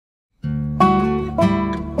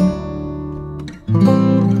Hello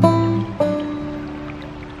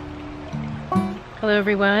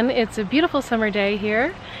everyone, it's a beautiful summer day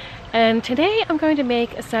here, and today I'm going to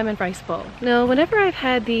make a salmon rice bowl. Now, whenever I've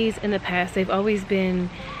had these in the past, they've always been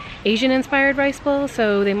Asian inspired rice bowls,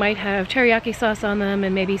 so they might have teriyaki sauce on them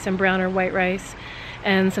and maybe some brown or white rice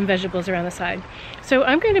and some vegetables around the side. So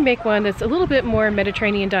I'm going to make one that's a little bit more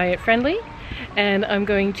Mediterranean diet friendly, and I'm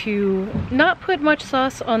going to not put much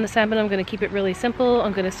sauce on the salmon. I'm going to keep it really simple.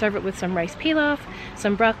 I'm going to serve it with some rice pilaf,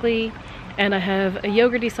 some broccoli, and I have a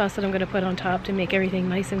yogurty sauce that I'm going to put on top to make everything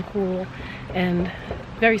nice and cool and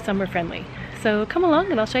very summer friendly. So come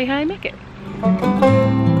along and I'll show you how I make it.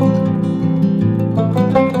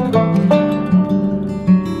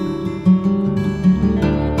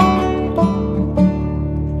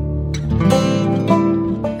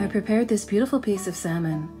 I prepared this beautiful piece of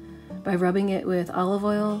salmon by rubbing it with olive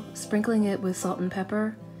oil, sprinkling it with salt and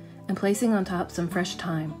pepper, and placing on top some fresh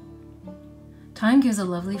thyme. Thyme gives a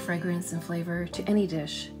lovely fragrance and flavor to any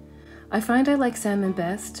dish. I find I like salmon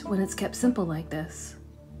best when it's kept simple like this.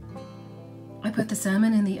 I put the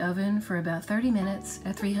salmon in the oven for about 30 minutes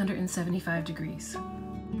at 375 degrees.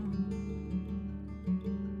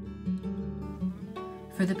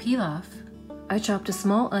 For the pilaf, I chopped a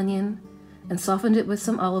small onion and softened it with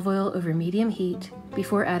some olive oil over medium heat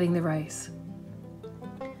before adding the rice.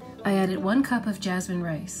 I added 1 cup of jasmine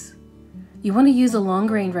rice. You want to use a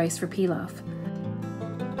long-grain rice for pilaf.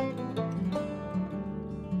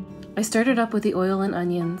 I started up with the oil and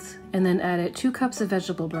onions and then added 2 cups of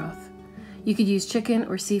vegetable broth. You could use chicken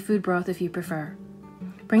or seafood broth if you prefer.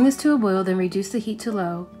 Bring this to a boil, then reduce the heat to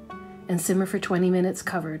low and simmer for 20 minutes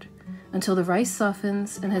covered until the rice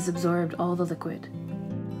softens and has absorbed all the liquid.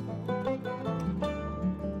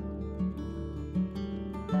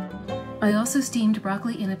 I also steamed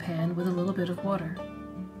broccoli in a pan with a little bit of water.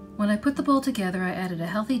 When I put the bowl together, I added a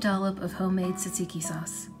healthy dollop of homemade tzatziki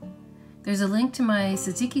sauce. There's a link to my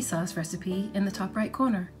tzatziki sauce recipe in the top right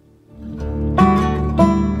corner.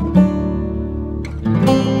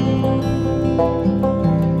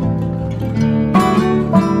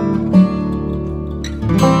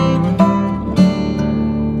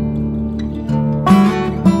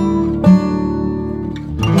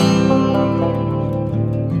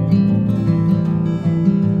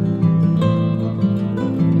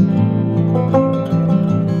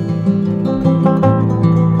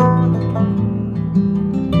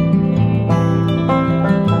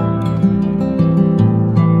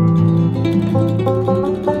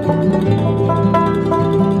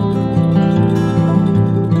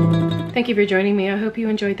 Thank you for joining me. I hope you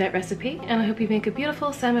enjoyed that recipe, and I hope you make a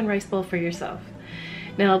beautiful salmon rice bowl for yourself.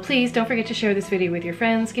 Now, please don't forget to share this video with your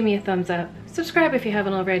friends, give me a thumbs up, subscribe if you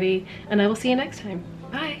haven't already, and I will see you next time.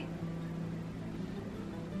 Bye!